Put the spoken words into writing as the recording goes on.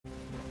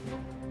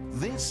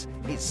This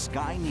is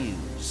Sky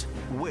News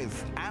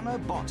with Anna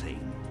Botti.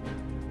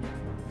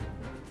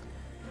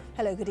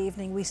 Hello, good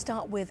evening. We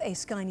start with a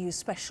Sky News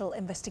special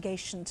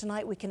investigation.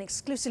 Tonight we can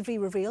exclusively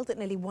reveal that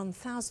nearly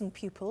 1,000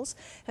 pupils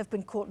have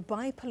been caught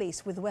by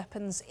police with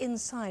weapons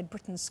inside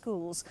Britain's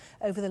schools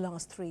over the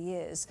last 3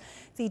 years.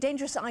 The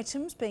dangerous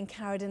items being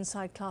carried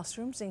inside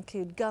classrooms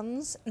include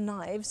guns,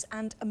 knives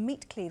and a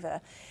meat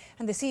cleaver.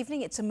 And this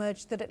evening it's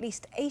emerged that at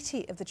least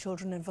 80 of the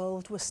children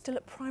involved were still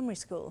at primary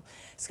school.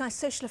 Sky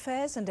Social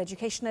Affairs and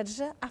Education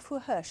Editor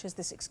Afua Hirsch has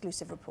this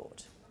exclusive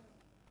report.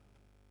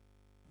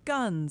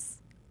 Guns,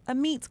 a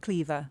meat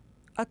cleaver,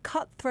 a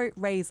cutthroat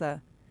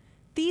razor.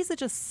 These are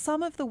just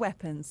some of the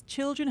weapons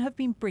children have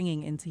been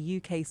bringing into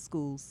UK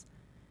schools.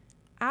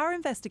 Our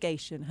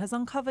investigation has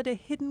uncovered a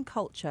hidden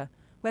culture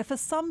where for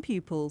some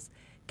pupils,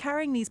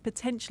 carrying these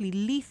potentially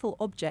lethal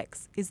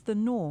objects is the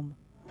norm.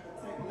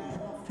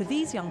 For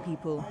these young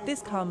people,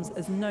 this comes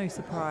as no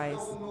surprise.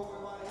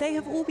 They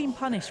have all been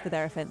punished for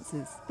their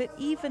offences, but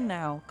even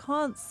now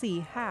can't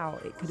see how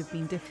it could have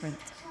been different.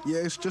 Yeah,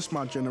 it's just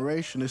my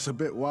generation. It's a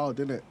bit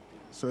wild, isn't it?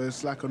 So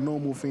it's like a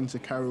normal thing to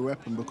carry a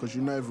weapon because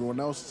you know everyone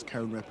else is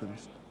carrying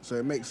weapons. So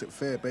it makes it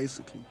fair,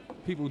 basically.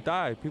 People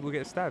die, people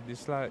get stabbed.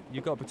 It's like,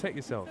 you got to protect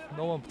yourself.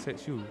 No one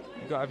protects you.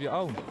 You got to have your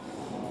own.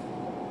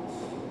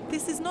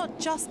 This is not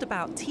just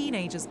about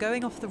teenagers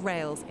going off the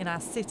rails in our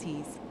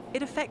cities.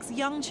 It affects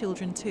young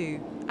children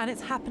too, and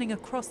it's happening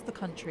across the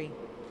country.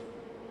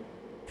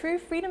 Through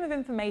Freedom of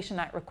Information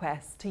Act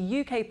requests to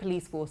UK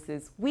police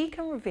forces, we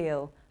can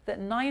reveal that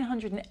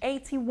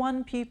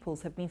 981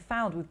 pupils have been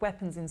found with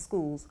weapons in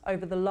schools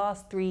over the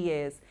last 3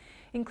 years,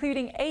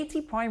 including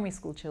 80 primary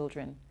school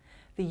children.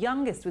 The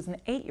youngest was an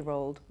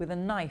 8-year-old with a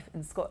knife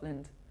in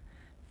Scotland.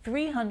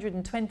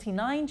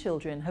 329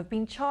 children have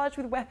been charged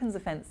with weapons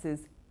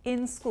offences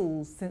in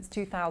schools since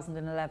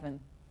 2011.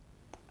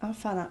 I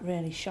found that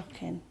really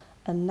shocking.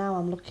 And now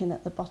I'm looking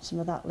at the bottom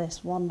of that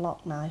list, one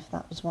lock knife.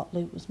 That was what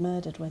Luke was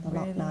murdered with, a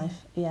lock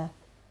knife. Yeah.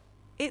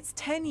 It's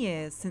 10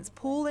 years since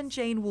Paul and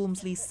Jane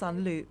Walmsley's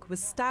son Luke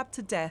was stabbed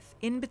to death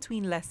in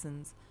between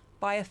lessons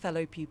by a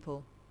fellow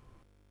pupil.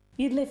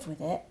 You live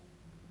with it,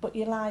 but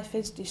your life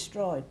is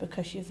destroyed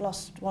because you've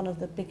lost one of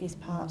the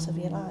biggest parts of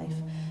your life.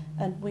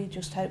 And we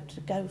just hope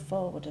to go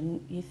forward,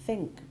 and you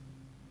think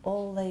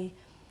all the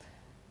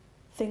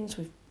things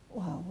we've,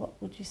 well,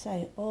 what would you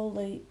say, all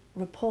the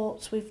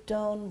reports we've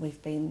done,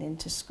 we've been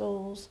into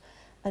schools,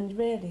 and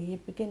really you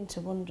begin to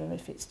wonder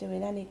if it's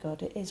doing any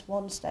good. It is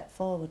one step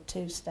forward,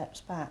 2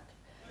 steps back.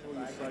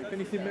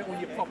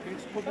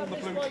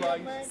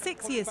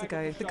 6 years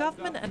ago, the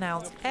government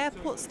announced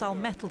airport-style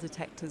metal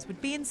detectors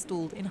would be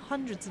installed in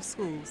hundreds of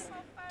schools.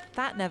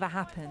 That never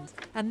happened,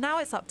 and now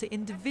it's up to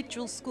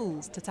individual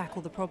schools to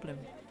tackle the problem.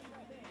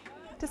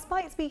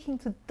 Despite speaking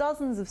to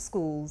dozens of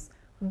schools,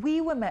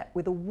 we were met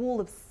with a wall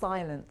of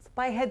silence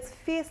by heads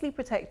fiercely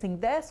protecting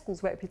their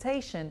school's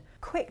reputation,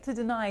 quick to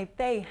deny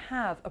they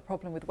have a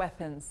problem with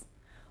weapons.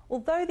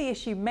 Although the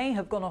issue may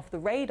have gone off the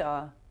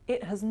radar,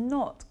 it has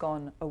not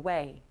gone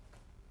away.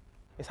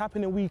 It's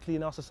happening weekly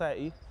in our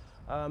society,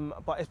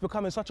 but it's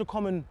becoming such a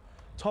common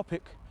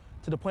topic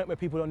to the point where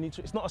people don't need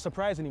to, it's not a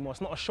surprise anymore,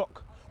 it's not a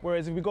shock.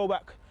 Whereas if we go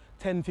back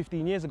 10,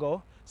 15 years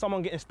ago,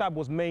 someone getting stabbed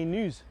was main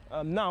news.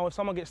 Now, if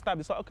someone gets stabbed,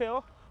 it's like, okay,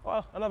 oh,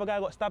 another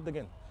guy got stabbed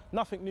again.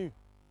 Nothing new.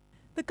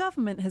 The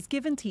government has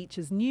given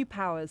teachers new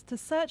powers to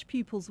search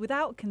pupils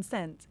without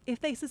consent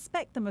if they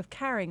suspect them of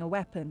carrying a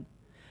weapon.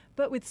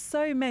 But with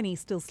so many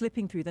still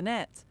slipping through the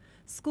net,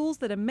 schools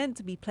that are meant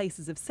to be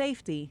places of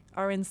safety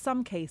are in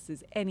some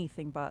cases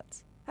anything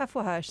but.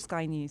 Afua Hirsch,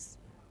 Sky News.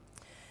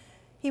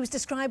 He was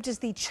described as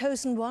the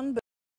chosen one, but